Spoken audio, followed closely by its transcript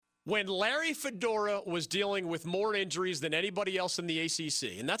When Larry Fedora was dealing with more injuries than anybody else in the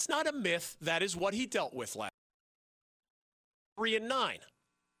ACC, and that's not a myth, that is what he dealt with last 3-9.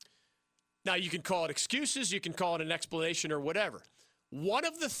 Now, you can call it excuses, you can call it an explanation or whatever. One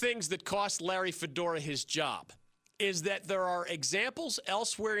of the things that cost Larry Fedora his job is that there are examples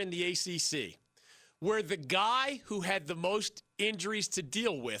elsewhere in the ACC where the guy who had the most injuries to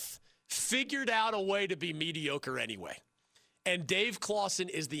deal with figured out a way to be mediocre anyway. And Dave Clawson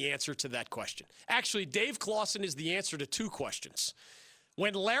is the answer to that question. Actually, Dave Clawson is the answer to two questions.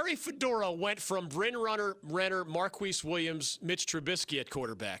 When Larry Fedora went from Bryn Renner, Marquise Williams, Mitch Trubisky at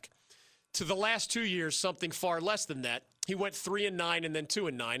quarterback, to the last 2 years, something far less than that, he went 3-9 and then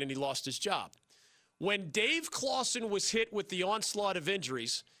 2-9, and he lost his job. When Dave Clawson was hit with the onslaught of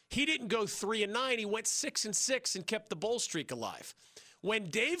injuries, he didn't go 3-9. He went 6-6 and kept the bowl streak alive. When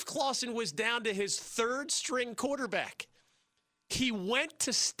Dave Clawson was down to his third-string quarterback, he went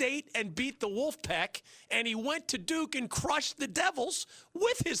to State and beat the Wolfpack, and he went to Duke and crushed the Devils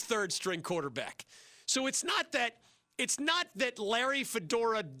with his third-string quarterback. So it's not that Larry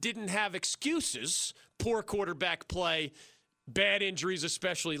Fedora didn't have excuses, poor quarterback play, bad injuries,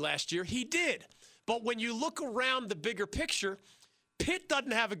 especially last year. He did. But when you look around the bigger picture, Pitt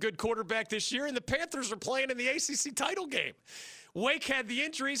doesn't have a good quarterback this year, and the Panthers are playing in the ACC title game. Wake had the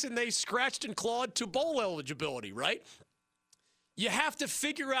injuries, and they scratched and clawed to bowl eligibility, right? You have to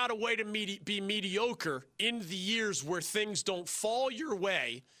figure out a way to be mediocre in the years where things don't fall your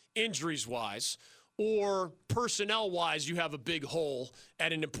way, injuries-wise, or personnel-wise, you have a big hole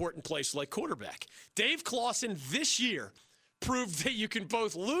at an important place like quarterback. Dave Clawson this year proved that you can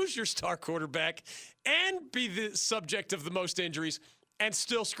both lose your star quarterback and be the subject of the most injuries and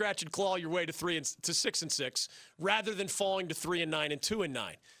still scratch and claw your way to 6-6 rather than falling to 3-9 and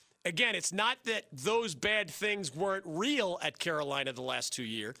 2-9. Again, it's not that those bad things weren't real at Carolina the last 2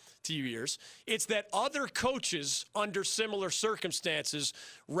 years. It's that other coaches under similar circumstances,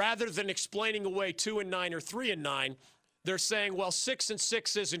 rather than explaining away 2-9 or 3-9, they're saying, well,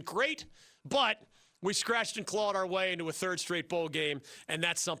 6-6 isn't great, but we scratched and clawed our way into a third straight bowl game, and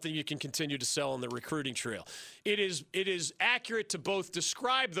that's something you can continue to sell on the recruiting trail. It is accurate to both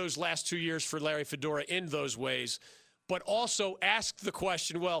describe those last 2 years for Larry Fedora in those ways, but also ask the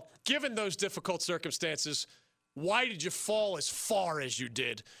question, well, given those difficult circumstances, why did you fall as far as you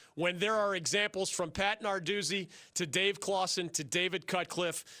did when there are examples from Pat Narduzzi to Dave Clawson to David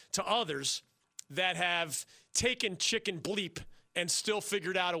Cutcliffe to others that have taken chicken bleep and still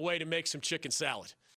figured out a way to make some chicken salad?